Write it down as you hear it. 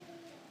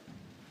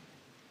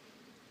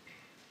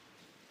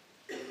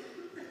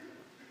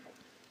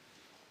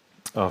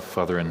Our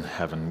Father in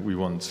heaven, we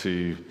want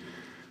to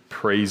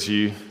praise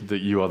you that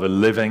you are the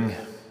living,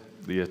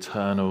 the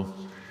eternal,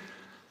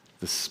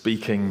 the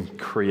speaking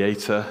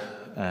creator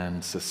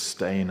and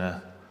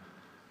sustainer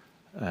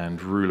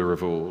and ruler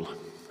of all.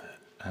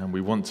 And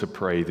we want to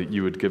pray that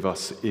you would give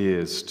us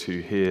ears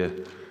to hear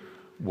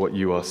what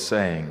you are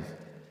saying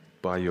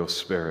by your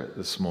Spirit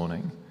this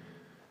morning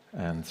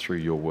and through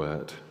your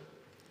word.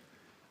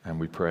 And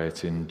we pray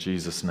it in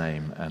Jesus'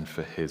 name and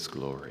for his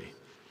glory.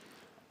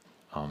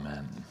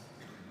 Amen.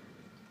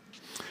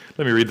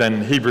 Let me read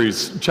then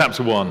Hebrews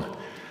chapter 1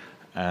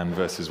 and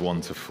verses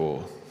 1 to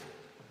 4.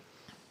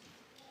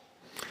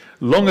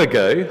 Long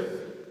ago,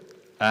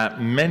 at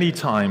many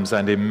times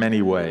and in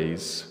many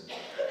ways,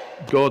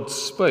 God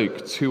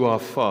spoke to our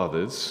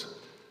fathers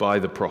by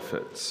the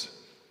prophets.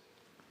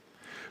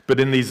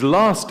 But in these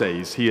last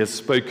days, he has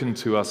spoken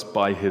to us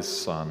by his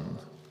Son,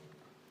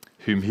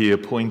 whom he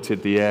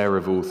appointed the heir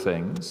of all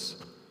things,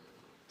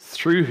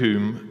 through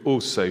whom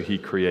also he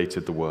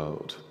created the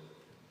world.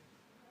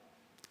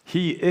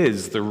 He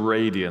is the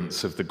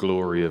radiance of the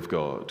glory of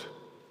God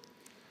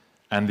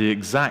and the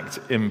exact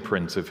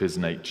imprint of his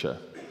nature,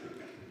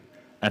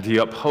 and he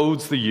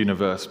upholds the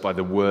universe by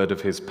the word of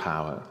his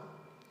power.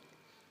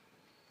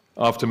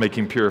 After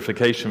making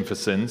purification for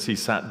sins, he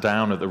sat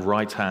down at the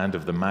right hand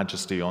of the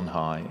Majesty on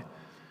high,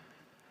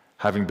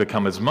 having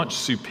become as much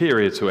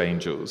superior to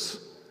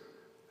angels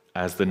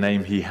as the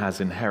name he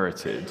has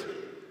inherited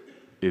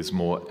is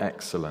more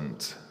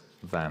excellent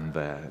than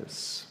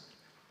theirs.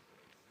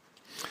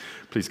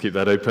 Please keep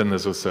that open.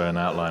 There's also an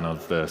outline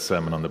of the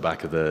sermon on the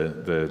back of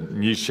the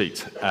news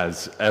sheet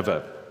as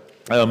ever.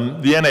 The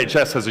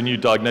NHS has a new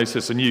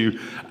diagnosis, a new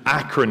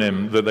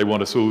acronym that they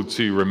want us all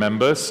to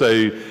remember. So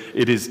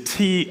it is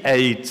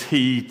TATT.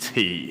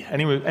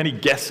 Any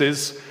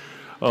guesses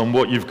on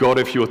what you've got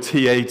if you're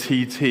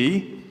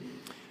TATT?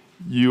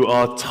 You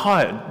are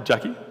tired.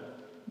 Jackie?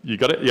 You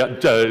got it? Yeah,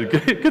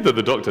 good that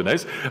the doctor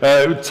knows.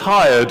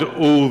 Tired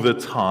all the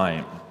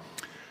time.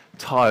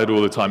 Tired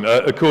all the time.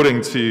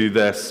 According to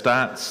their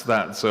stats,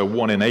 that's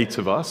 1 in 8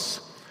 of us.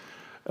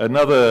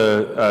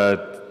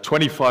 Another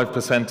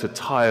 25% are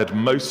tired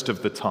most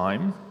of the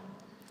time.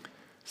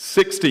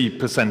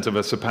 60% of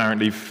us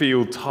apparently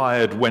feel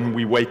tired when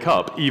we wake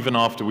up, even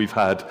after we've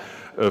had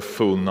a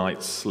full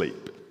night's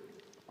sleep.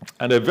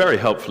 And very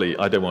helpfully,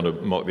 I don't want to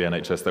mock the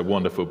NHS, they're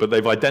wonderful, but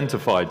they've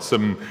identified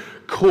some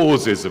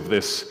causes of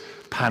this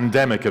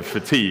pandemic of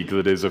fatigue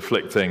that is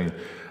afflicting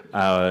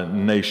our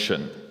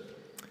nation.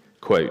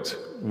 Quote,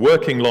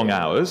 working long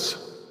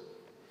hours,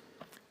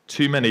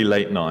 too many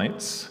late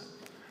nights,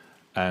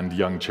 and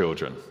young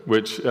children,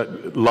 which,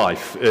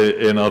 life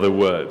in other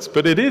words.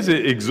 But it is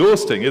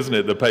exhausting, isn't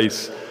it, the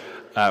pace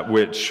at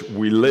which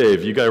we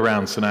live. You go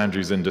around St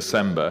Andrews in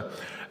December,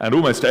 and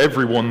almost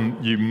everyone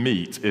you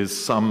meet is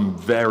some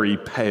very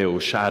pale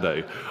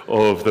shadow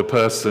of the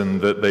person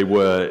that they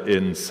were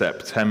in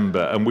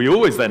September. And we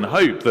always then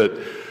hope that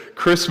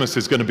Christmas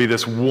is going to be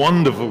this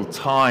wonderful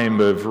time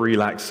of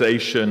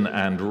relaxation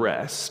and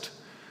rest,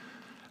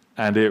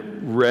 and it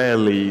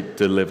rarely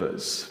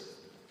delivers.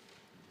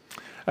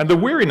 And the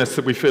weariness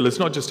that we feel is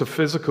not just a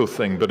physical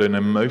thing, but an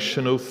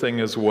emotional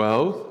thing as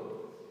well.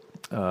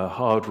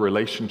 Hard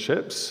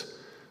relationships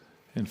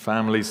in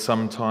families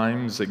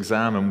sometimes,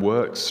 exam and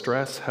work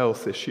stress,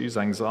 health issues,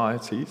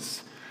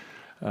 anxieties,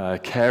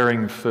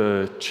 caring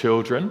for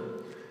children,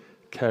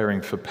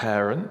 caring for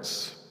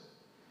parents.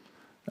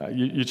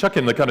 You chuck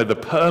in the kind of the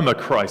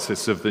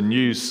perma-crisis of the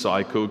news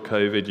cycle,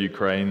 COVID,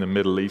 Ukraine, the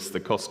Middle East, the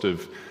cost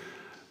of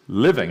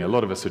living. A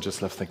lot of us are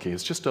just left thinking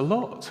it's just a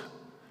lot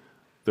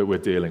that we're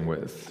dealing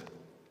with.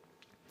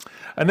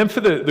 And then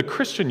for the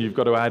Christian, you've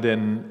got to add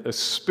in a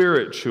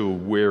spiritual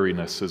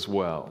weariness as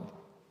well.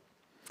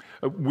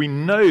 We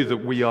know that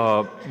we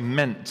are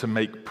meant to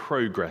make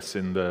progress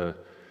in the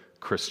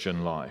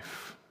Christian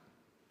life.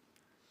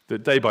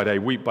 That day by day,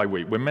 week by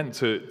week, we're meant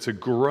to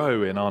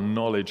grow in our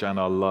knowledge and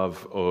our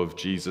love of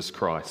Jesus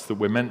Christ. That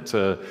we're meant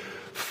to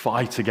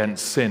fight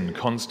against sin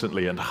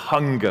constantly and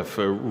hunger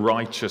for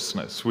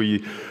righteousness.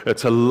 We are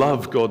to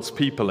love God's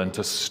people and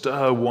to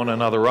stir one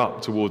another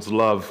up towards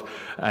love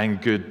and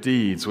good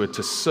deeds. We're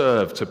to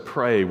serve, to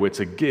pray, we're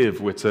to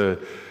give, we're to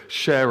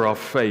share our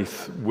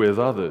faith with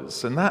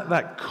others. And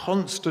that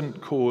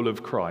constant call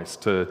of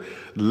Christ to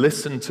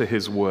listen to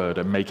his word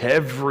and make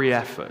every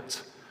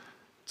effort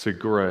to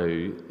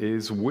grow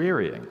is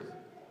wearying.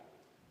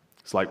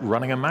 It's like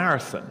running a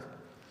marathon.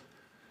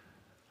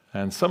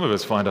 And some of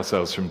us find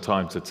ourselves from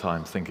time to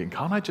time thinking,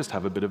 can't I just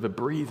have a bit of a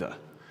breather?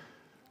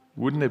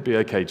 Wouldn't it be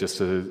okay just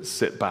to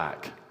sit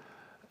back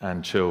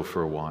and chill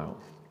for a while?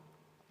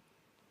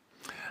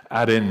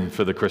 Add in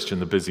for the Christian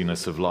the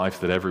busyness of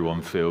life that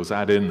everyone feels.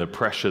 Add in the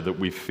pressure that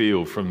we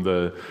feel from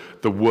the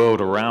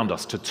world around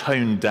us to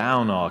tone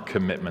down our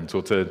commitment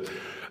or to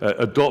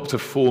adopt a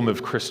form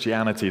of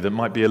Christianity that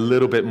might be a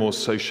little bit more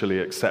socially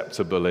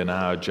acceptable in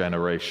our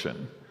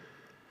generation.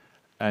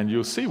 And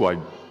you'll see why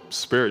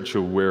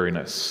spiritual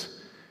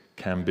weariness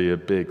can be a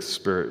big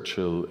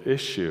spiritual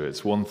issue.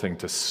 It's one thing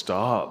to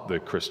start the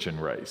Christian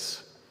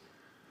race,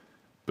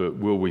 but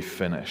will we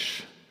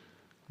finish?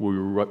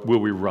 Will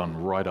we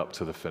run right up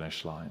to the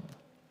finish line?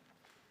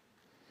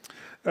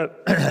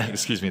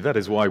 Excuse me, that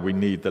is why we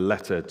need the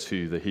letter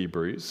to the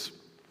Hebrews.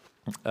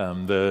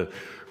 The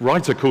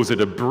writer calls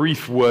it a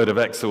brief word of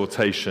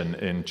exhortation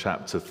in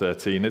chapter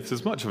 13. It's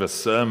as much of a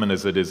sermon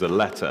as it is a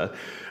letter,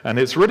 and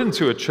it's written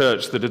to a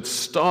church that had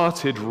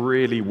started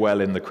really well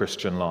in the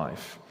Christian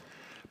life.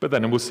 But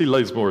then, and we'll see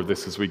loads more of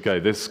this as we go,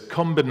 this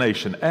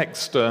combination,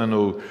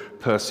 external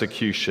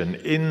persecution,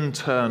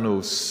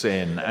 internal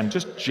sin, and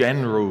just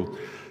general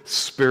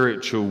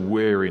spiritual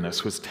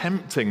weariness was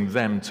tempting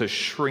them to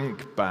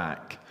shrink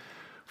back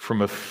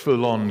from a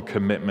full-on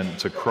commitment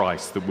to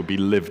Christ that would be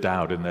lived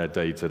out in their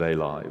day-to-day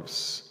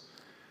lives.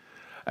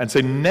 And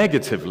so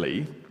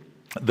negatively,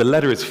 the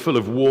letter is full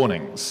of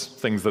warnings,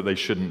 things that they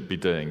shouldn't be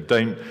doing.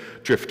 Don't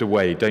drift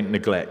away, don't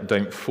neglect,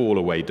 don't fall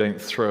away, don't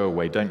throw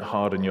away, don't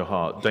harden your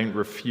heart, don't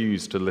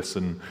refuse to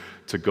listen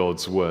to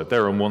God's word.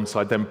 They're on one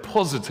side. Then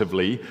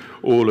positively,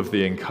 all of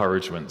the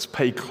encouragements.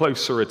 Pay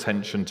closer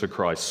attention to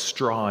Christ,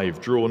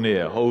 strive, draw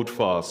near, hold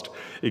fast,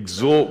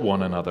 exhort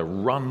one another,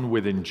 run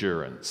with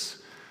endurance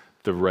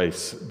the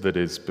race that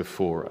is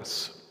before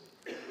us.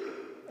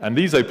 And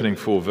these opening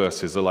 4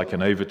 verses are like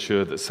an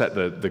overture that set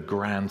the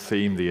grand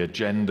theme, the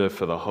agenda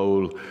for the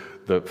whole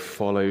that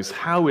follows.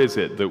 How is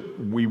it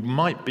that we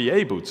might be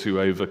able to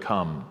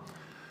overcome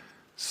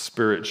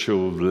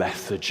spiritual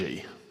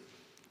lethargy,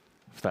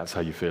 if that's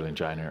how you feel in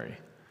January,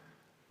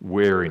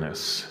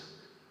 weariness?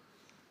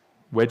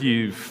 Where do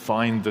you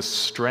find the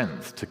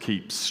strength to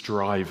keep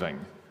striving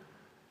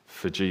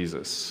for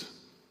Jesus?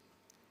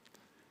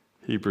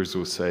 Hebrews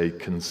will say,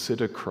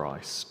 consider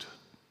Christ.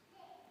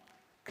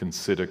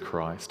 Consider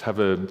Christ. Have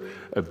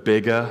a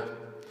bigger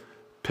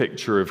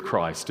picture of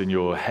Christ in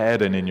your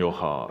head and in your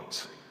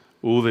heart.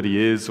 All that he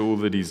is, all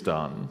that he's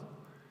done.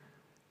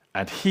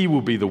 And he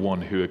will be the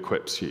one who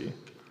equips you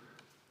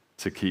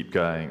to keep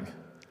going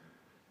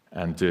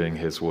and doing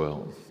his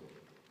will.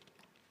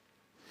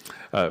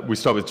 We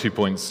start with 2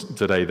 points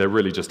today. They're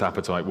really just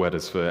appetite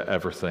wetters for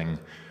everything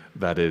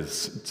that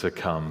is to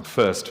come.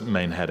 First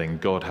main heading,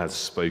 God has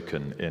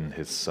spoken in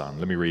his Son.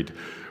 Let me read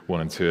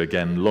 1 and 2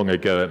 again. Long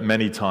ago, at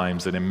many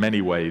times and in many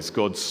ways,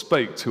 God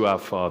spoke to our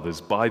fathers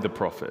by the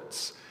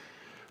prophets.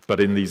 But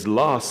in these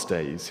last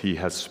days, he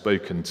has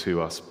spoken to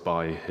us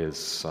by his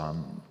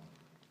Son.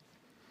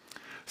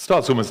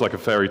 Starts almost like a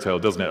fairy tale,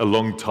 doesn't it? A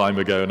long time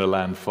ago in a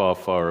land far,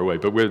 far away.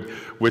 But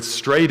we're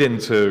straight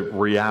into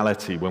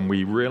reality when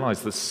we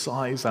realize the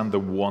size and the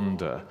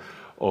wonder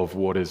of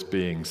what is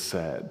being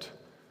said.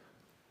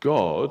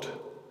 God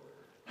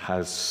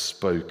has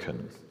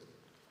spoken.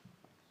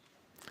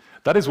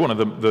 That is one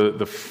of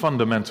the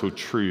fundamental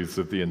truths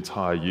of the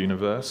entire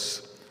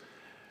universe.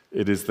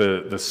 It is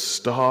the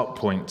start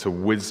point to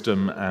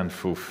wisdom and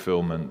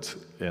fulfillment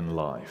in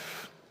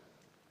life.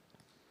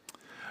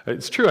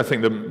 It's true, I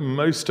think, that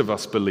most of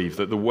us believe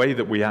that the way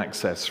that we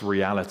access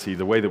reality,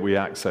 the way that we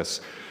access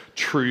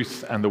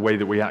truth, and the way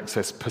that we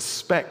access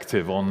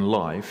perspective on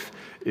life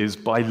is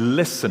by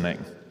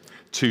listening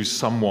to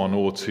someone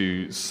or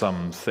to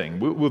something.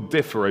 We'll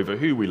differ over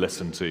who we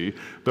listen to,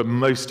 but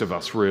most of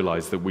us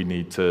realize that we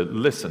need to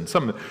listen.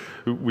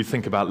 We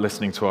think about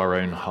listening to our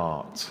own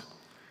heart,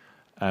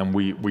 and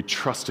we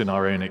trust in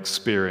our own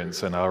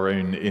experience and our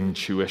own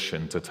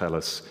intuition to tell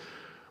us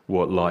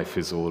what life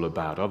is all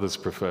about. Others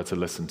prefer to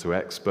listen to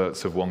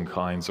experts of one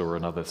kind or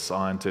another,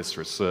 scientists,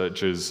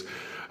 researchers,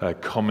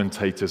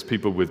 commentators,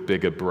 people with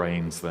bigger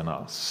brains than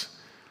us.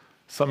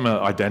 Some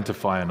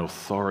identify an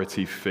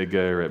authority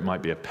figure. It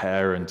might be a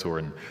parent or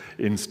an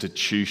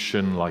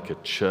institution like a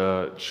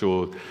church,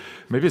 or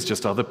maybe it's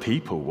just other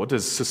people. What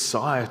does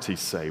society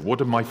say? What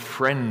do my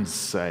friends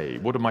say?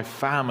 What do my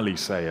family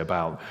say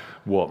about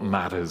what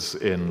matters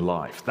in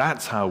life?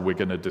 That's how we're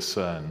going to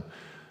discern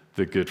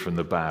the good from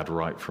the bad,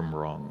 right from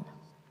wrong.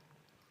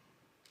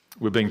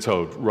 We're being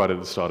told right at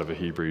the start of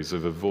Hebrews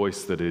of a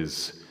voice that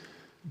is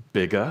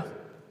bigger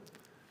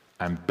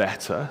and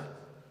better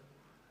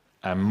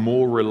and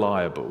more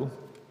reliable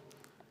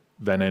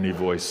than any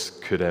voice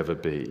could ever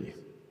be.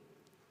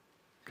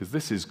 Because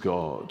this is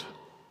God,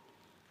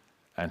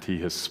 and he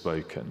has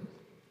spoken.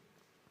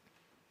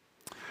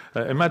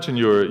 Imagine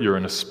you're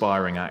an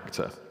aspiring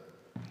actor,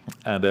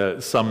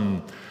 and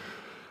some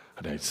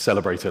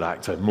celebrated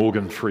actor,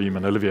 Morgan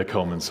Freeman, Olivia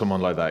Colman,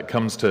 someone like that,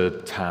 comes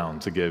to town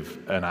to give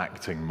an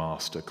acting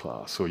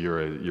masterclass. Or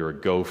you're a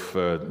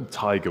golfer,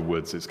 Tiger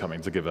Woods is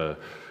coming to give a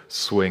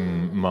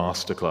swing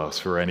masterclass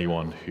for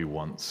anyone who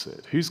wants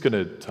it.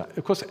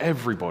 Of course,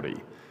 everybody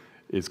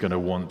is going to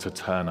want to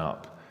turn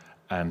up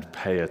and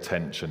pay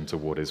attention to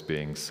what is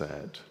being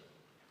said.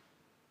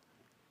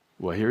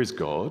 Well, here is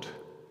God,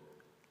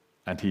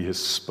 and he has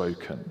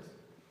spoken.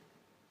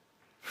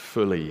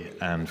 Fully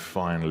and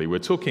finally. We're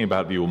talking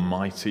about the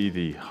Almighty,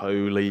 the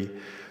Holy,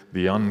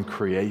 the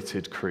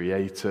uncreated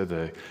Creator,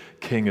 the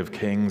King of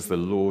Kings, the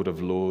Lord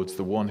of Lords,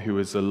 the one who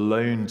is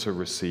alone to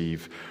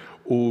receive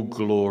all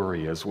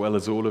glory as well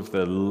as all of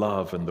the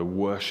love and the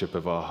worship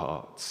of our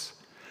hearts.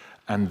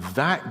 And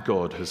that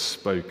God has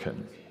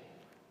spoken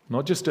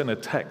Not just in a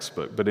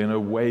textbook, but in a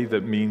way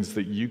that means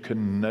that you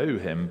can know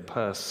him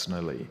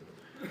personally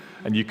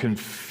and you can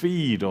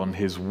feed on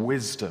his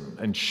wisdom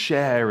and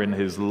share in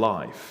his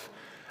life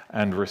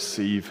and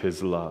receive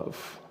his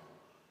love.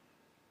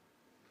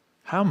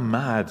 How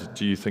mad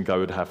do you think I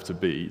would have to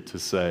be to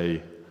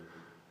say,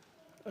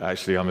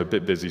 actually, I'm a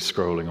bit busy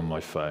scrolling on my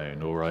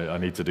phone, or I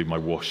need to do my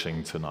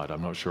washing tonight.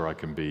 I'm not sure I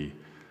can be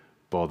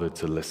bothered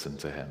to listen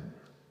to him.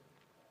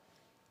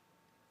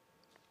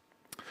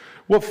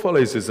 What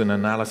follows is an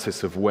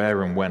analysis of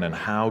where and when and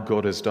how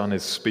God has done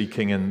his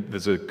speaking, and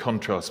there's a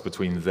contrast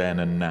between then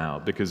and now,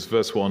 because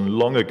verse 1,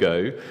 long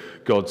ago,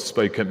 God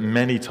spoke at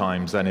many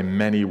times and in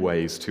many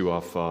ways to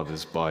our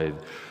fathers by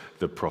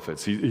the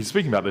prophets. He's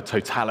speaking about the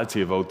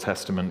totality of Old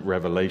Testament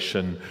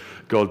revelation.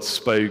 God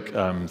spoke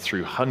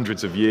through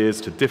hundreds of years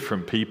to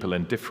different people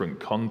in different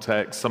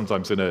contexts,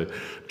 sometimes in a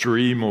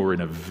dream or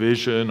in a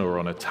vision or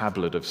on a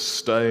tablet of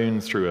stone,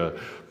 through a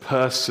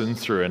person,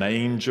 through an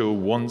angel.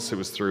 Once it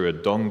was through a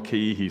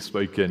donkey. He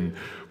spoke in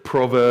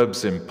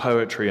proverbs, in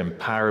poetry, in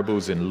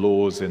parables, in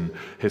laws, in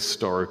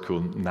historical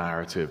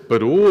narrative.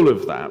 But all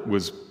of that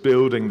was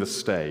building the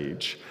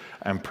stage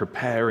and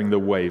preparing the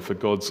way for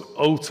God's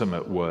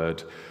ultimate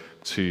word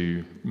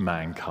to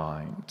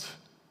mankind.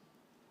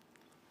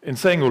 In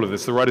saying all of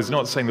this, the writer is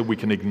not saying that we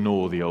can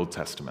ignore the Old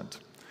Testament.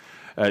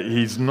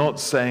 He's not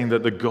saying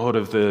that the God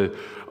of the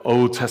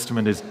Old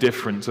Testament is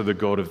different to the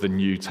God of the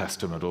New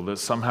Testament, or that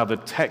somehow the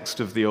text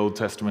of the Old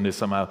Testament is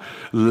somehow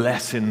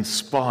less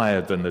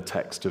inspired than the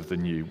text of the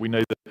New. We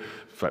know that,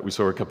 in fact, we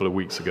saw a couple of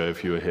weeks ago,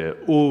 if you were here,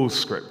 all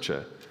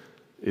Scripture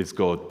is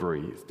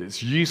God-breathed.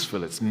 It's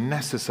useful, it's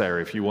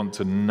necessary if you want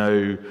to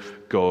know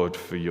God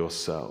for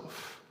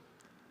yourself.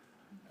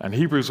 And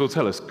Hebrews will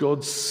tell us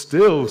God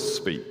still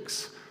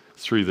speaks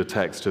through the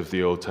text of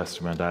the Old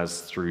Testament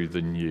as through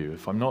the New.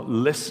 If I'm not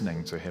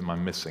listening to him,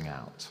 I'm missing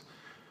out.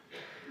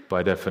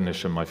 By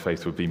definition, my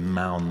faith would be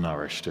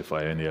malnourished if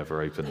I only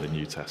ever opened the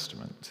New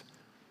Testament.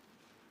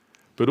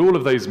 But all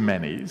of those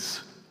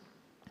manys,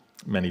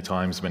 many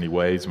times, many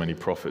ways, many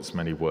prophets,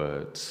 many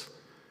words,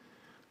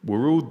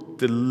 were all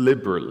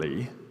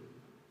deliberately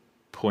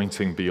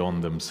pointing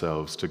beyond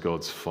themselves to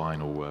God's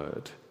final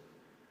word.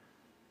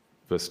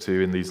 Verse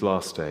 2, in these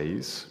last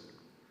days,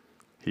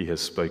 he has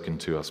spoken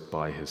to us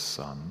by his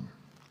Son.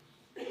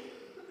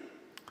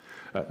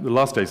 The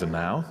last days are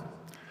now,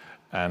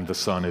 and the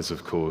Son is,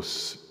 of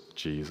course,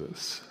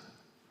 Jesus.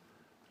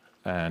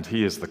 And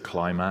he is the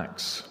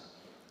climax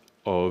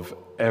of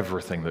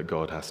everything that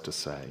God has to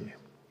say.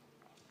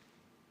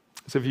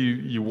 So if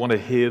you want to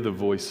hear the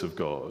voice of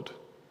God,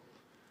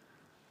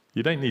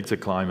 you don't need to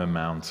climb a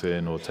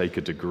mountain or take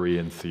a degree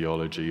in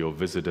theology or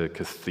visit a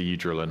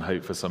cathedral and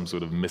hope for some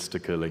sort of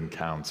mystical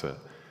encounter.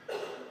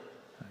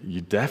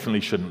 You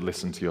definitely shouldn't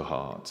listen to your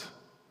heart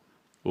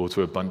or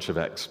to a bunch of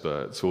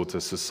experts or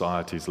to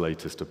society's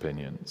latest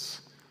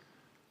opinions.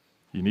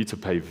 You need to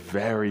pay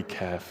very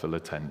careful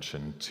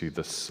attention to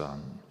the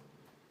Son.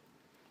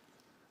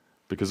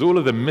 Because all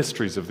of the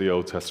mysteries of the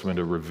Old Testament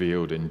are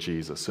revealed in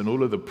Jesus, and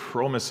all of the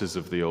promises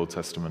of the Old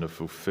Testament are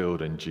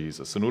fulfilled in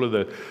Jesus, and all of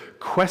the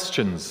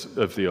questions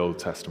of the Old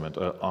Testament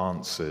are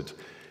answered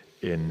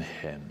in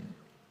him.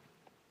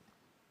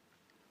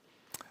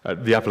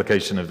 The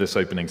application of this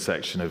opening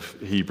section of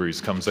Hebrews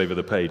comes over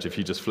the page. If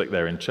you just flick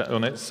there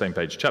on it, same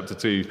page, chapter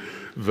 2,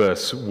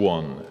 verse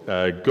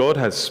 1. God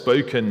has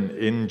spoken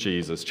in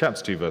Jesus,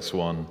 chapter 2, verse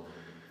 1,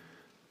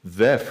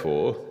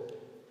 therefore,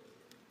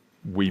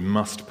 we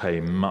must pay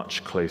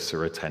much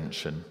closer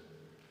attention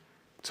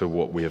to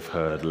what we have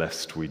heard,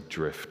 lest we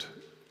drift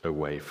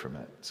away from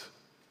it.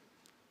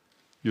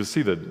 You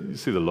see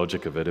the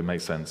logic of it. It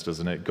makes sense,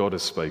 doesn't it? God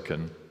has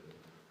spoken.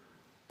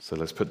 So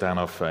let's put down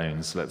our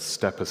phones. Let's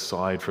step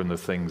aside from the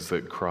things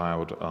that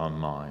crowd our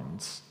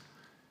minds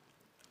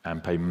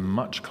and pay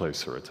much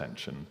closer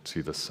attention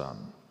to the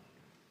Son.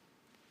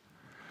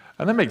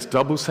 And that makes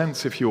double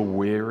sense if you're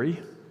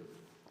weary.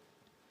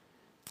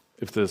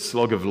 If the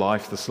slog of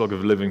life, the slog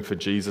of living for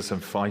Jesus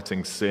and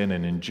fighting sin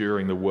and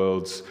enduring the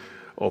world's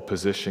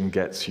opposition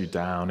gets you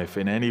down, if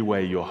in any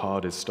way your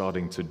heart is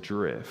starting to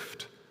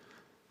drift,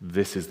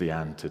 this is the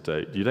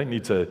antidote. You don't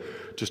need to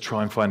just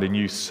try and find a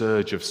new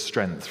surge of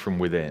strength from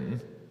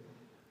within.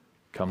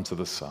 Come to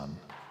the Son,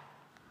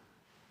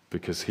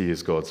 because he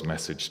is God's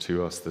message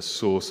to us, the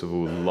source of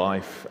all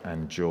life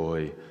and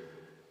joy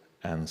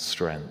and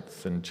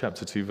strength. And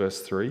chapter 2,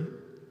 verse 3,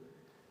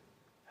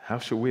 how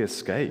shall we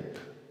escape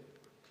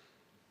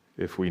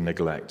if we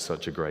neglect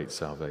such a great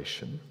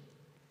salvation?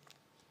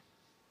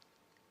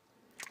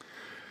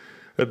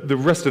 The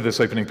rest of this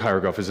opening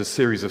paragraph is a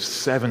series of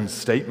 7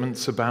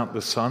 statements about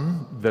the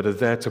Son that are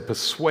there to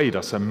persuade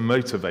us and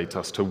motivate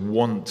us to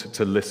want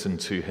to listen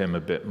to him a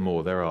bit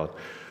more. They're our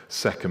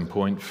second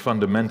point.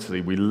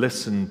 Fundamentally, we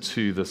listen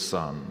to the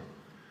Son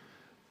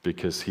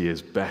because he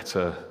is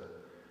better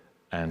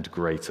and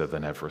greater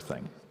than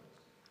everything.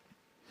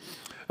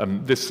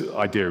 This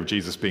idea of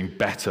Jesus being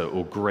better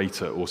or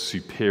greater or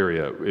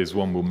superior is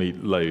one we'll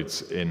meet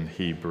loads in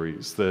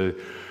Hebrews. The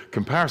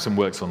comparison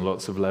works on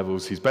lots of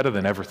levels. He's better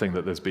than everything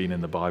that there's been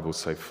in the Bible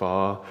so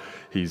far.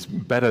 He's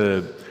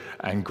better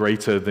and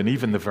greater than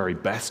even the very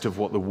best of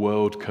what the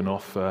world can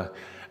offer.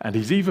 And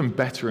he's even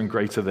better and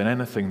greater than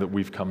anything that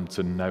we've come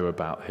to know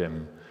about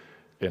him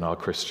in our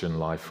Christian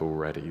life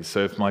already.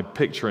 So if my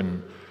picture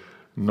and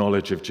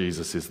knowledge of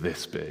Jesus is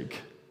this big,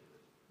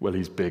 well,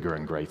 he's bigger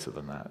and greater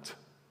than that.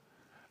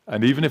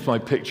 And even if my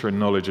picture and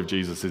knowledge of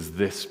Jesus is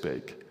this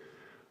big,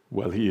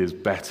 well, he is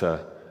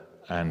better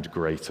and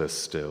greater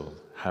still.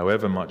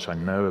 However much I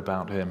know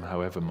about him,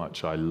 however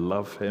much I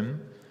love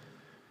him,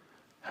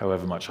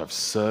 however much I've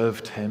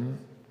served him,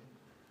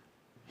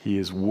 he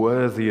is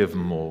worthy of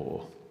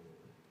more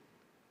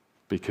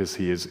because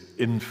he is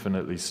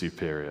infinitely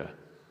superior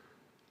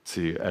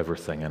to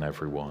everything and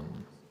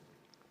everyone.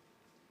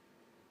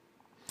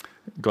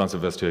 Glance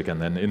at verse 2 again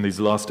then. In these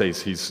last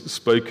days, he's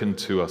spoken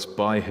to us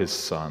by his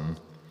Son,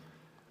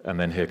 and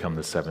then here come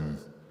the 7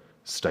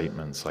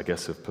 statements, I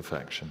guess, of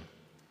perfection.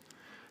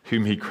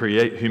 Whom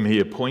he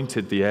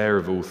appointed the heir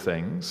of all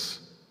things,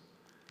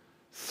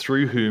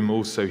 through whom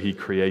also he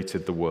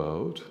created the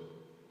world.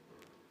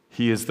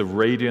 He is the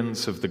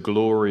radiance of the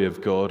glory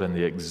of God and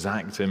the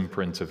exact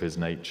imprint of his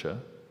nature.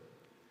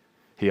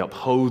 He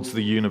upholds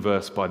the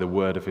universe by the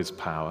word of his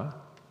power.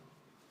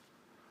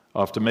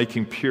 After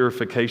making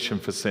purification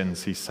for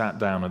sins, he sat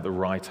down at the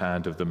right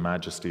hand of the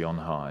Majesty on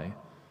high,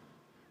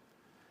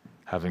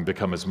 having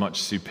become as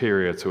much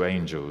superior to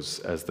angels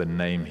as the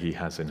name he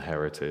has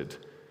inherited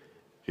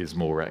is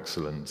more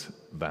excellent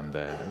than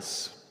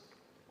theirs.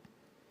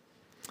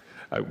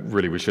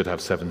 Really, we should have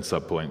 7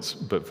 subpoints,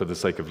 but for the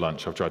sake of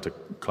lunch, I've tried to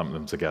clump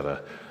them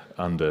together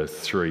under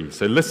 3.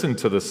 So listen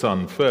to the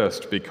Son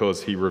first,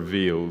 because he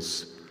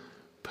reveals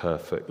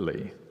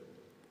perfectly.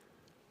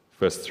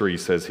 Verse 3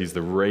 says he's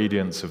the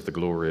radiance of the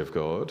glory of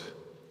God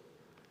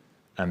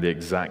and the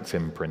exact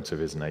imprint of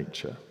his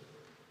nature.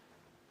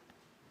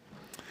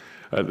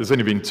 There's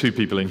only been 2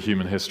 people in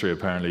human history,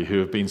 apparently, who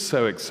have been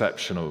so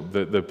exceptional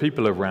that the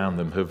people around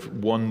them have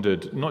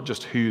wondered not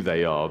just who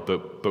they are,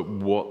 but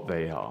what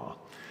they are,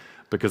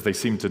 because they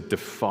seem to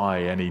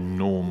defy any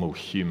normal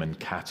human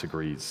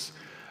categories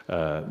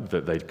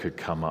that they could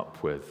come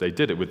up with. They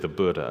did it with the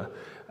Buddha,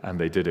 and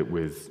they did it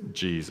with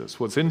Jesus.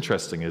 What's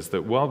interesting is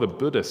that while the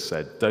Buddha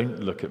said, "Don't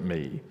look at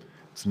me,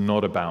 it's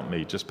not about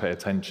me, just pay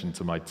attention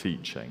to my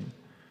teaching,"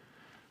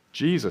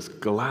 Jesus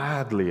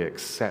gladly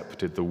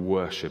accepted the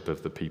worship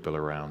of the people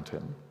around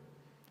him.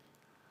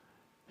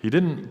 He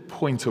didn't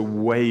point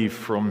away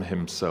from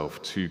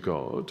himself to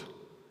God,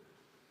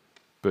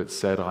 but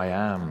said, "I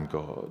am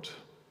God."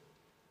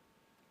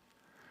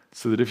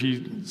 So that if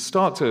you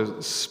start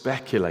to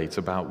speculate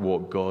about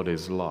what God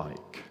is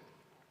like,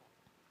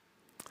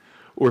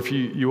 or if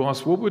you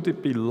ask, what would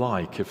it be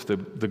like if the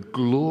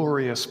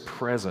glorious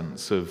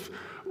presence of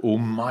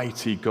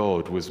Almighty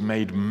God was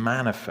made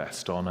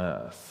manifest on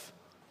earth?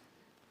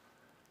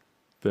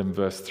 Then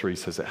verse 3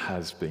 says it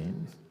has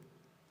been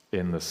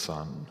in the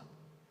Son.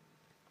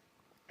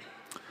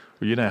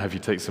 Well, you know how if you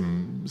take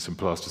some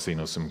plasticine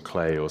or some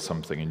clay or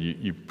something and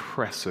you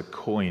press a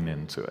coin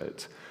into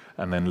it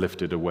and then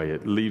lift it away,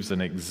 it leaves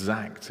an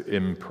exact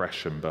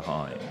impression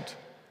behind.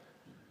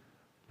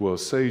 Well,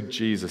 so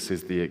Jesus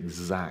is the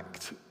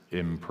exact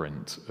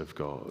imprint of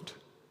God.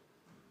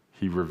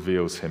 He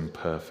reveals him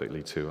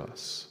perfectly to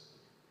us.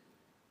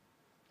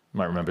 You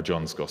might remember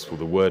John's Gospel.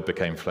 The Word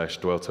became flesh,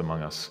 dwelt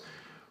among us.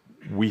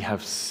 We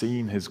have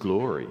seen his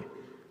glory,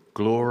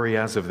 glory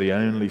as of the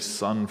only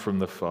Son from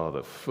the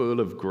Father, full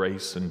of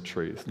grace and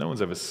truth. No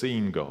one's ever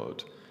seen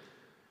God,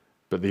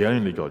 but the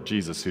only God,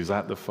 Jesus, who's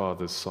at the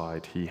Father's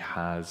side, he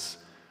has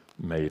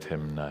made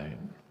him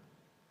known.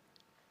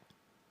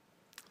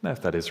 Now,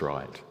 if that is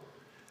right,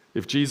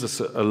 if Jesus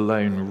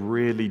alone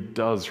really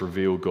does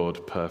reveal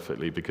God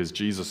perfectly, because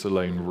Jesus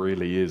alone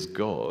really is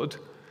God,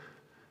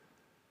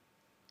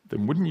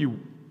 then wouldn't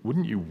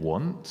you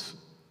want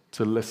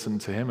to listen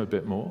to him a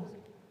bit more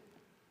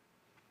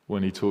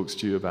when he talks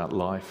to you about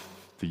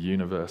life, the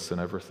universe, and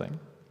everything?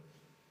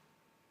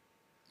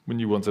 Wouldn't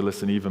you want to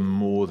listen even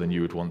more than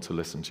you would want to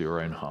listen to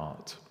your own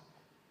heart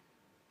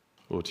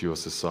or to your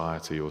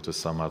society or to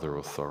some other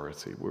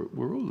authority?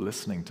 We're all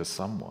listening to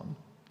someone.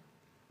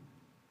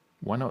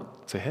 Why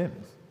not to him,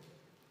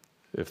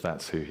 if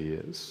that's who he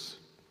is?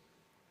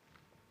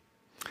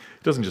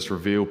 He doesn't just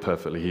reveal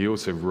perfectly, he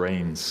also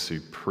reigns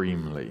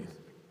supremely.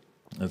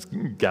 Let's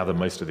gather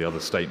most of the other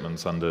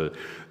statements under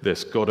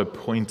this. God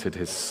appointed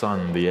his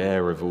Son, the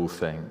heir of all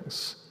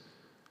things.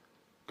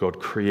 God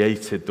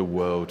created the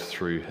world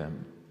through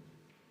him.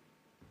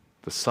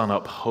 The Son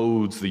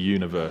upholds the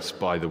universe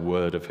by the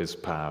word of his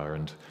power.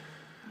 And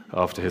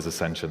after his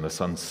ascension, the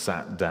Son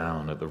sat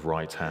down at the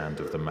right hand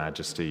of the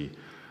Majesty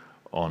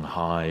on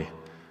high.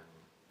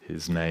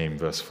 His name,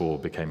 verse 4,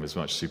 became as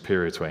much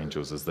superior to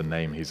angels as the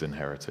name he's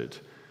inherited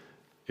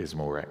is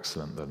more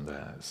excellent than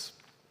theirs.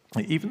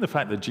 Even the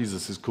fact that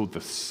Jesus is called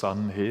the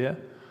Son here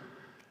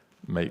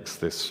makes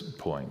this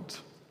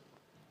point.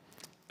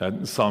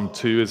 Psalm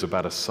 2 is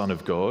about a son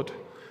of God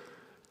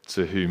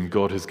to whom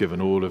God has given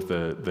all of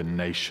the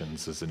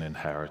nations as an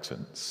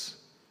inheritance.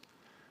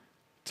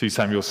 2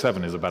 Samuel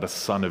 7 is about a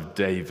son of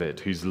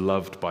David who's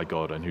loved by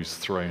God and whose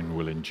throne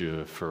will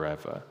endure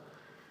forever.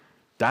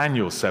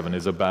 Daniel 7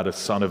 is about a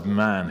son of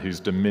man whose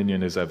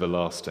dominion is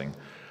everlasting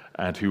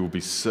and who will be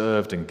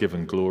served and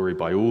given glory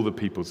by all the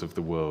peoples of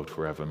the world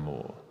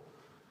forevermore.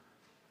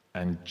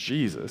 And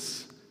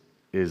Jesus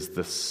is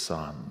the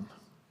Son.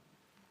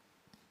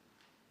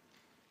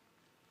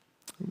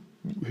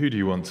 Who do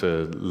you want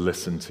to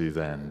listen to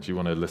then? Do you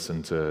want to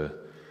listen to,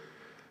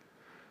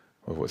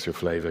 well, what's your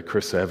flavor?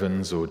 Chris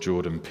Evans or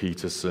Jordan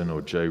Peterson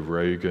or Joe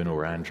Rogan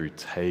or Andrew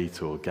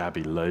Tate or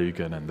Gabby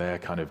Logan and their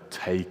kind of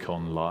take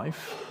on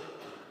life?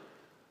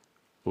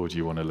 Or do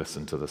you want to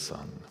listen to the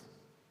Son?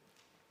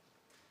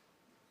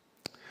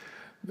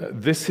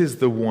 This is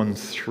the one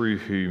through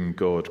whom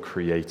God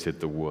created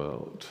the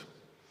world.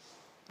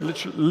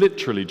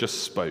 Literally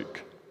just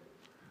spoke,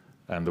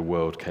 and the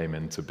world came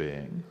into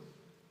being.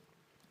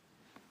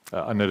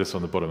 I noticed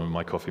on the bottom of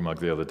my coffee mug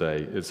the other day,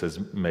 it says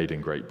 "Made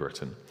in Great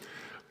Britain."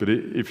 But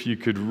if you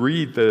could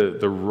read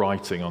the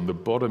writing on the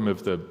bottom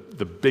of the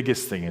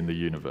biggest thing in the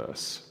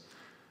universe,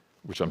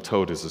 which I'm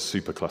told is a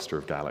supercluster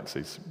of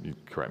galaxies, you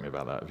correct me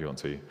about that if you want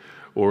to,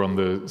 or on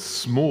the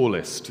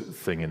smallest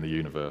thing in the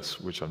universe,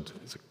 which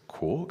is a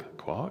quark,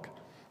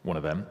 one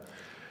of them.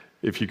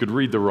 If you could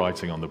read the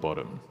writing on the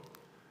bottom,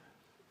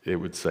 it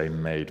would say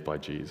 "Made by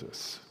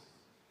Jesus,"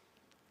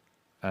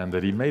 and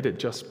that he made it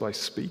just by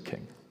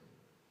speaking.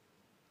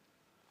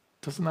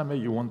 Doesn't that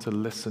make you want to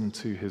listen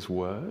to his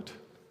word?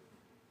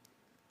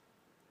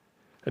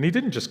 And he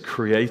didn't just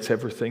create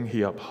everything,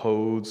 he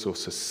upholds or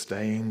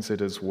sustains it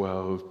as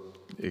well,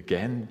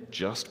 again,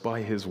 just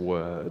by his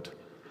word.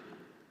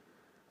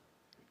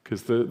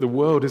 Because the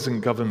world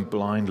isn't governed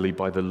blindly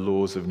by the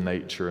laws of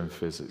nature and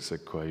physics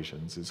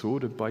equations. It's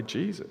ordered by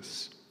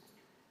Jesus.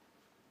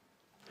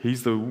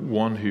 He's the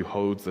one who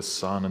holds the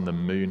sun and the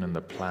moon and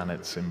the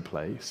planets in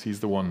place. He's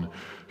the one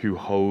who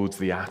holds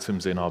the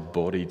atoms in our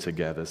body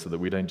together so that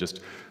we don't just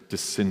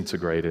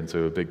disintegrate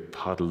into a big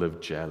puddle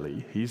of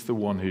jelly. He's the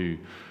one who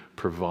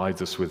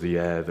provides us with the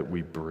air that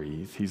we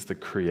breathe. He's the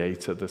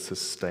creator, the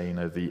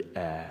sustainer, the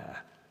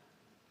air.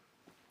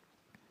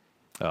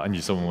 I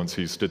knew someone once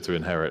who stood to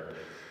inherit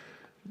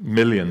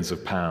millions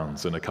of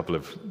pounds and a couple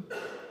of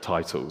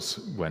titles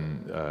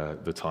when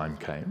the time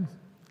came.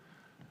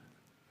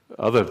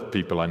 Other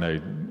people I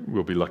know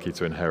will be lucky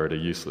to inherit a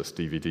useless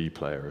DVD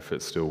player if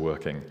it's still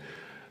working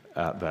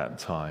at that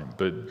time.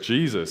 But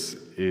Jesus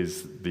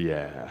is the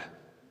heir,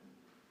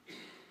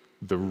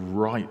 the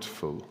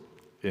rightful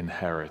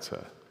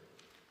inheritor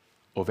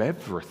of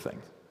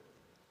everything.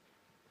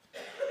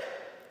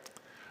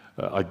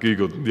 I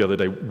Googled the other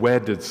day, where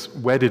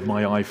did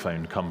my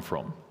iPhone come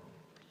from?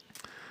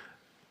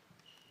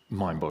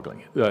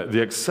 Mind-boggling.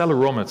 The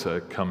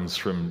accelerometer comes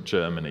from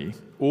Germany.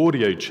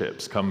 Audio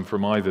chips come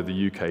from either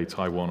the UK,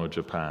 Taiwan, or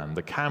Japan.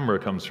 The camera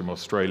comes from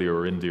Australia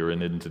or India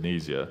and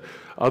Indonesia.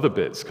 Other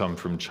bits come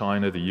from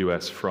China, the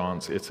US,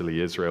 France,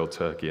 Italy, Israel,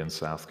 Turkey, and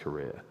South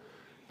Korea.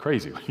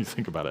 Crazy when you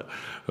think about it.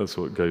 That's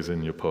what goes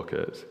in your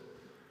pocket.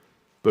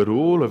 But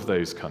all of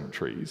those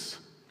countries,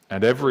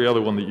 and every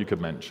other one that you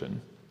could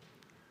mention,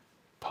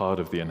 part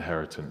of the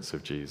inheritance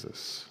of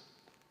Jesus.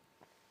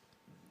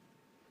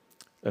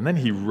 And then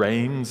he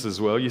reigns as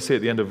well. You see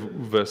at the end of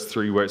verse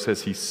 3 where it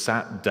says he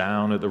sat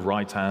down at the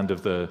right hand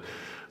of the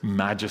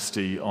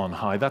majesty on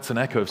high. That's an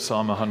echo of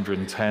Psalm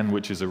 110,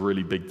 which is a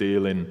really big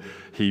deal in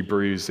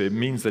Hebrews. It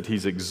means that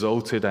he's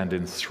exalted and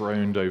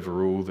enthroned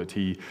over all, that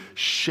he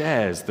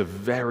shares the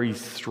very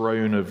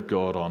throne of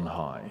God on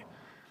high.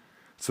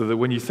 So that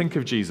when you think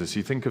of Jesus,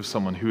 you think of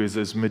someone who is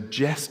as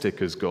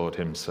majestic as God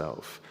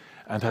himself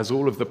and has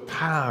all of the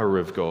power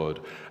of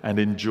God and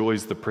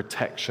enjoys the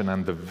protection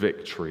and the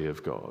victory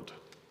of God.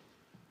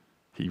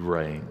 He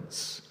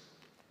reigns.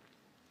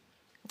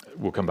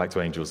 We'll come back to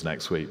angels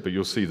next week, but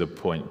you'll see the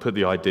point. Put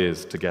the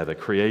ideas together.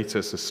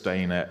 Creator,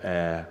 sustainer,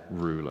 heir,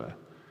 ruler.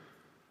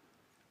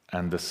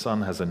 And the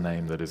Son has a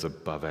name that is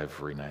above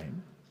every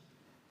name.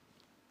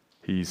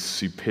 He's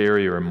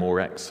superior and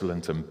more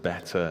excellent and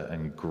better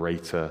and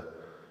greater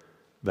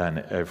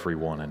than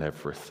everyone and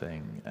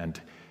everything. And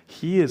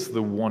he is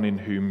the one in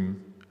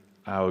whom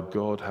our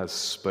God has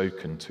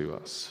spoken to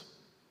us.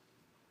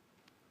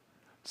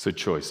 So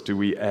choice. Do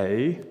we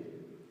A,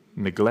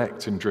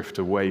 neglect and drift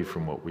away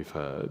from what we've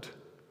heard,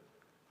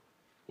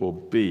 or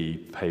B,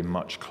 pay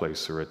much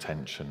closer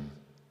attention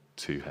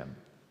to him?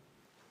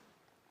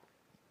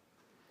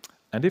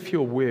 And if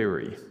you're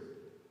weary,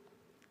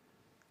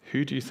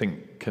 who do you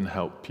think can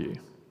help you?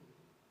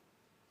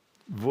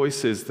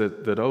 Voices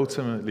that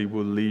ultimately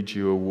will lead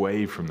you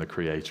away from the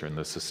Creator and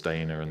the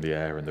Sustainer and the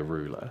Heir and the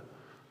Ruler,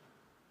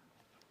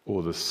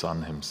 or the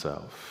Son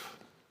himself?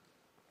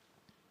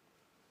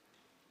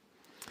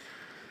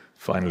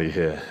 Finally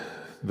here,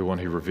 the one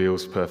who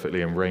reveals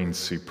perfectly and reigns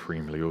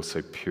supremely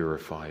also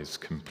purifies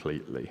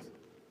completely.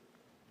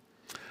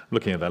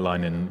 Looking at that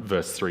line in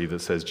verse 3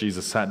 that says,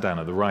 Jesus sat down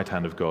at the right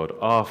hand of God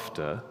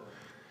after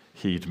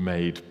he'd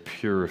made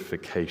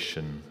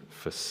purification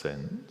for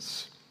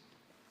sins.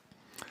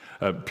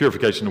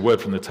 Purification, a word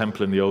from the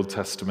temple in the Old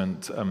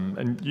Testament.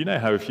 And you know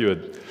how if you're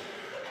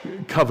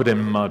covered in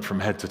mud from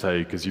head to toe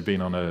because you've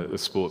been on a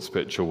sports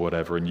pitch or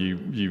whatever, and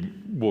you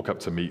walk up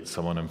to meet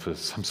someone, and for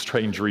some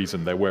strange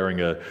reason they're wearing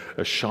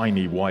a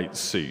shiny white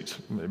suit.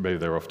 Maybe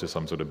they're off to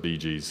some sort of Bee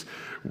Gees,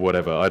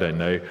 whatever, I don't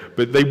know.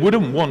 But they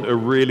wouldn't want a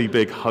really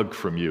big hug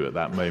from you at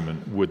that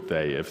moment, would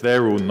they? If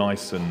they're all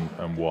nice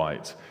and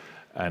white,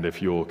 and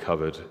if you're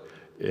covered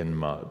in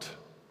mud.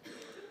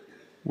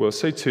 Well,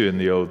 so too in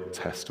the Old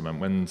Testament,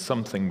 when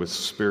something was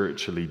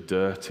spiritually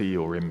dirty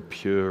or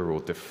impure or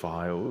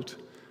defiled,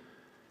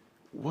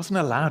 it wasn't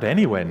allowed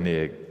anywhere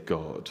near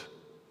God,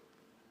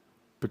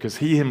 because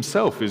he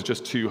himself is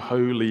just too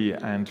holy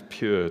and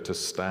pure to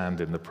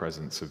stand in the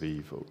presence of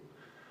evil.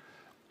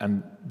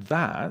 And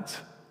that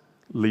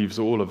leaves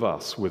all of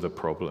us with a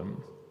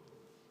problem.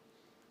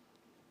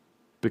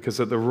 Because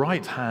at the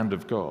right hand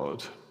of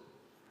God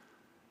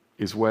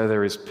is where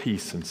there is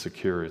peace and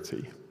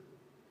security,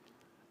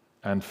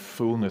 and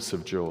fullness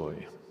of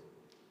joy,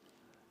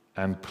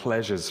 and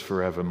pleasures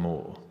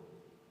forevermore.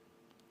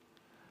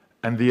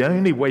 And the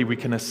only way we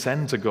can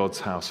ascend to God's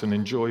house and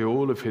enjoy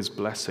all of his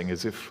blessing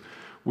is if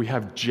we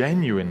have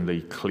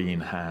genuinely clean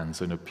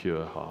hands and a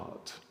pure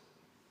heart.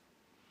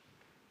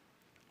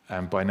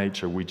 And by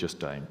nature, we just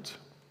don't.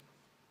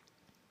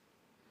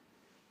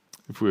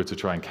 If we were to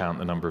try and count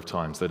the number of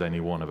times that any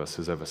one of us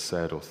has ever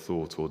said or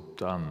thought or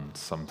done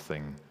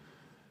something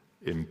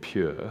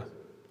impure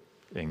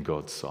in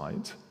God's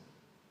sight,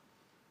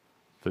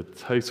 the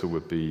total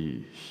would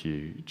be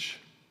huge.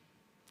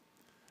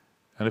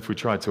 And if we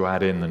tried to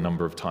add in the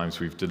number of times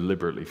we've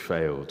deliberately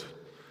failed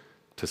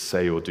to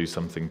say or do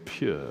something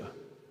pure,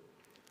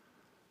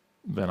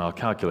 then our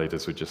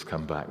calculators would just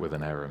come back with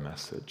an error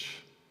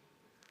message.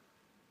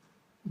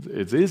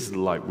 It is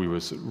like we were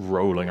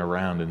rolling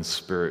around in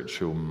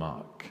spiritual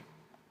muck.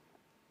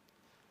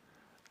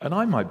 And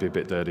I might be a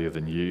bit dirtier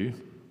than you,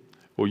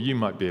 or you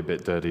might be a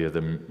bit dirtier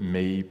than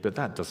me, but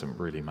that doesn't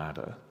really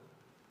matter.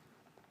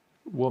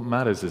 What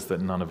matters is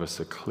that none of us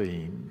are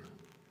clean.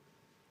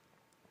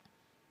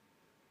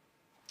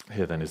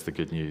 Here then is the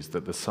good news,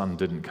 that the Son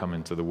didn't come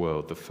into the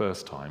world the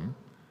first time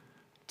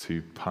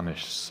to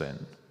punish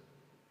sin.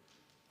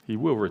 He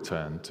will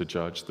return to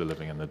judge the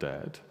living and the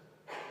dead.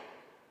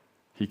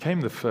 He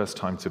came the first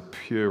time to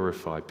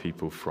purify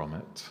people from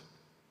it.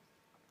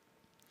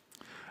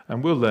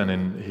 And we'll learn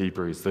in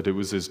Hebrews that it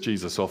was as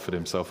Jesus offered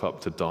himself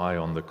up to die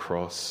on the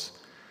cross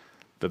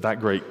that that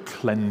great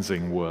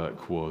cleansing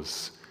work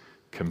was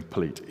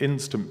complete.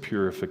 Instant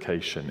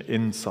purification,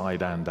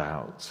 inside and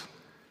out,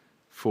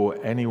 for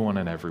anyone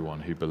and everyone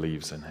who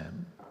believes in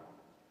him.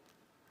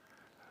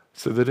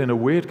 So that in a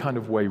weird kind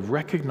of way,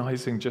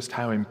 recognizing just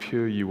how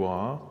impure you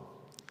are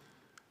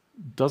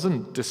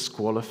doesn't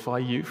disqualify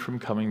you from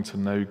coming to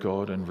know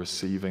God and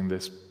receiving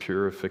this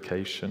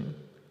purification.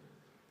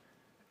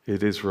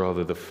 It is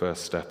rather the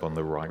first step on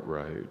the right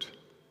road.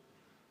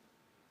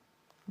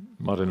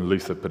 Martin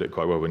Luther put it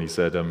quite well when he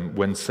said,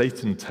 when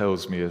Satan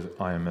tells me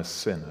I am a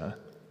sinner,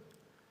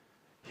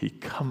 he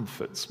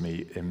comforts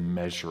me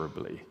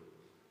immeasurably,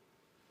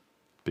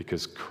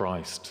 because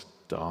Christ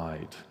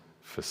died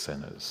for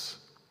sinners.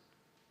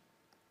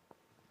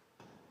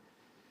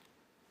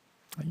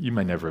 You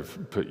may never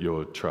have put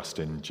your trust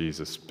in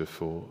Jesus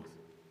before,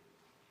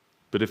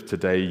 but if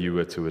today you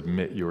were to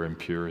admit your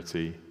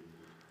impurity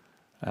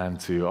and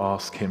to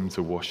ask him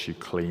to wash you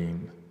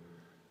clean,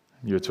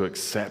 you're to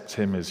accept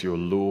him as your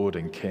Lord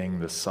and King,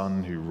 the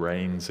Son who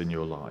reigns in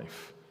your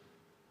life,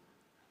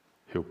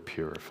 he'll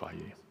purify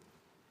you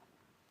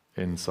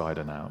inside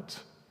and out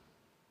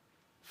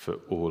for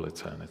all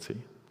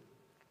eternity.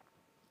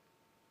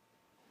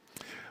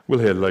 We'll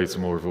hear loads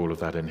more of all of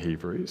that in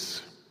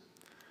Hebrews.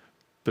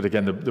 But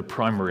again, the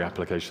primary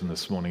application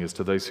this morning is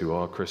to those who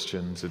are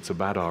Christians. It's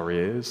about our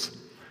ears,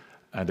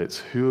 and it's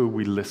who are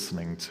we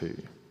listening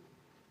to?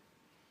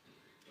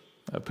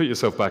 Put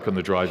yourself back on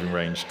the driving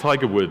range.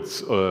 Tiger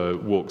Woods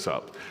walks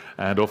up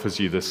and offers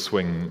you this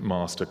swing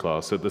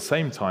masterclass. At the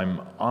same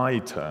time, I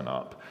turn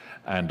up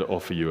and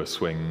offer you a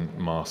swing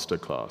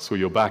masterclass. Or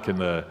you're back in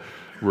the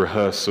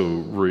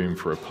rehearsal room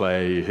for a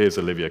play. Here's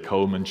Olivia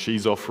Colman.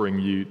 She's offering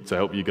you to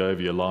help you go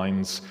over your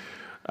lines,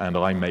 and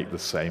I make the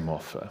same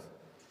offer.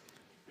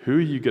 Who are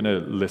you going to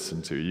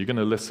listen to? Are you going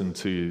to listen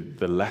to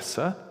the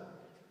lesser?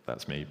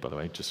 That's me, by the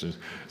way, just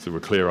so we're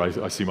clear,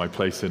 I see my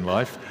place in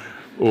life.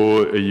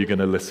 Or are you going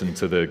to listen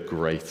to the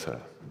greater?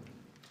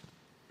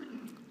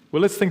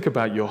 Well, let's think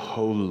about your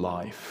whole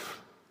life.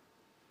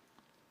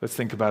 Let's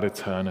think about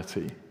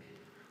eternity.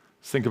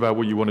 Let's think about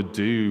what you want to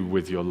do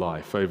with your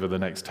life over the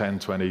next 10,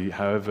 20,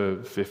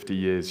 however 50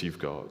 years you've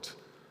got.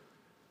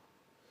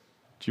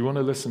 Do you want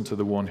to listen to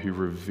the one who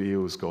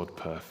reveals God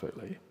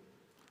perfectly?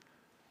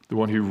 The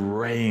one who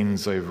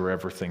reigns over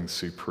everything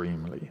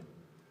supremely?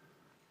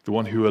 The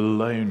one who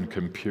alone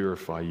can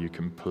purify you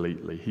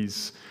completely?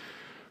 He's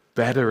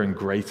better and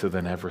greater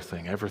than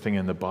everything. Everything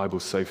in the Bible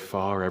so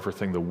far,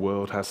 everything the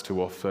world has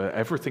to offer,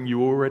 everything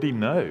you already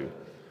know.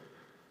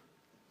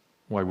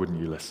 why wouldn't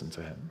you listen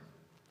to him?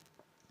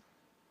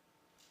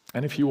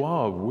 And if you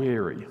are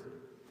weary,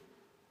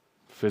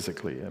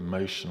 physically,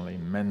 emotionally,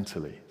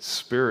 mentally,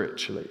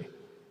 spiritually,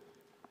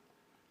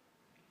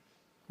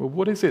 well,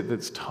 what is it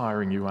that's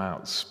tiring you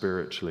out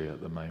spiritually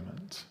at the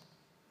moment?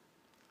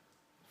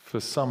 For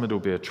some, it'll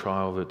be a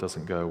trial that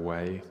doesn't go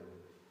away,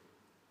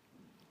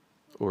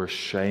 or a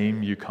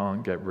shame you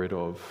can't get rid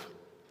of,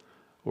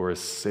 or a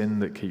sin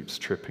that keeps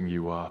tripping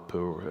you up,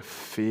 or a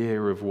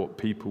fear of what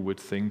people would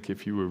think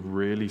if you were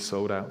really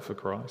sold out for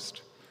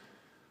Christ.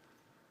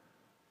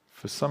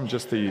 For some,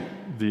 just the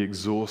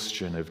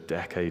exhaustion of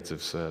decades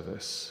of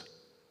service.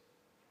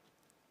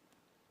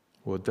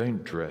 Well,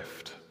 don't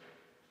drift.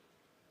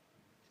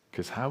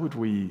 Because how would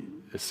we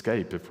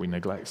escape if we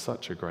neglect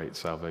such a great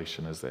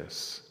salvation as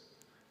this?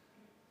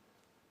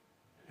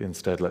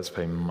 Instead, let's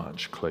pay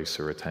much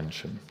closer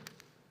attention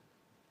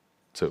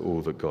to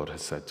all that God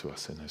has said to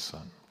us in his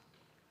Son.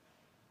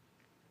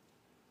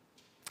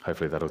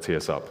 Hopefully that'll tee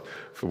us up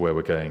for where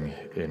we're going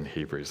in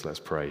Hebrews. Let's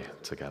pray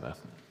together.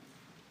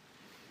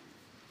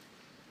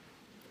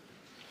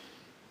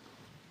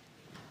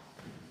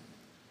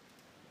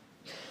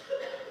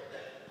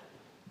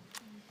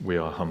 We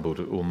are humbled,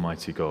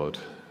 Almighty God,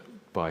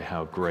 by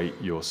how great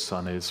your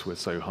Son is. We're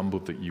so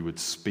humbled that you would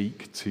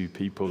speak to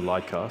people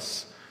like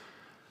us,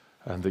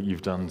 and that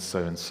you've done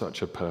so in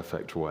such a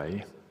perfect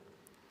way.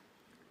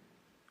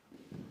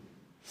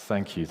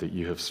 Thank you that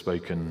you have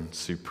spoken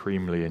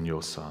supremely in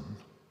your Son,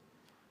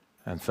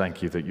 and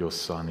thank you that your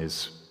Son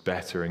is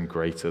better and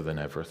greater than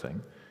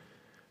everything,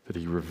 that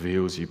he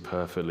reveals you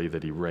perfectly,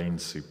 that he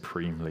reigns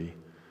supremely,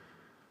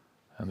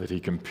 and that he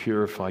can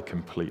purify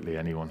completely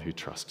anyone who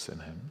trusts in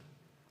him.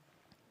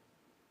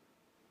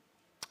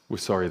 We're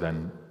sorry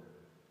then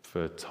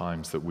for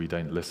times that we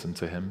don't listen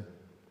to him.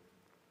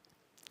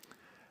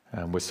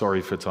 And we're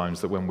sorry for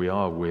times that when we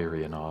are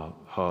weary in our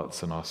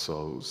hearts and our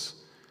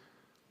souls,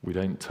 we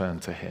don't turn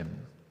to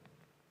him.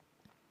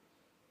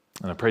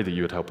 And I pray that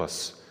you would help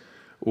us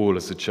all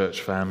as a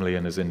church family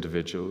and as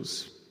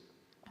individuals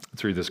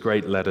through this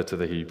great letter to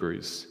the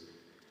Hebrews,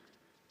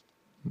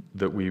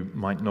 that we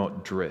might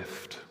not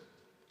drift,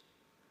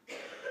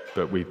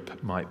 but we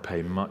might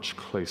pay much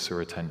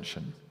closer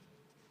attention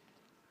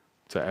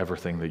to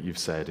everything that you've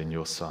said in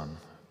your Son,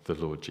 the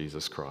Lord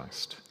Jesus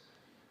Christ.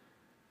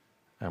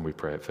 And we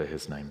pray it for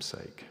his name's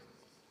sake.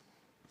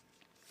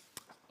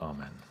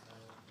 Amen.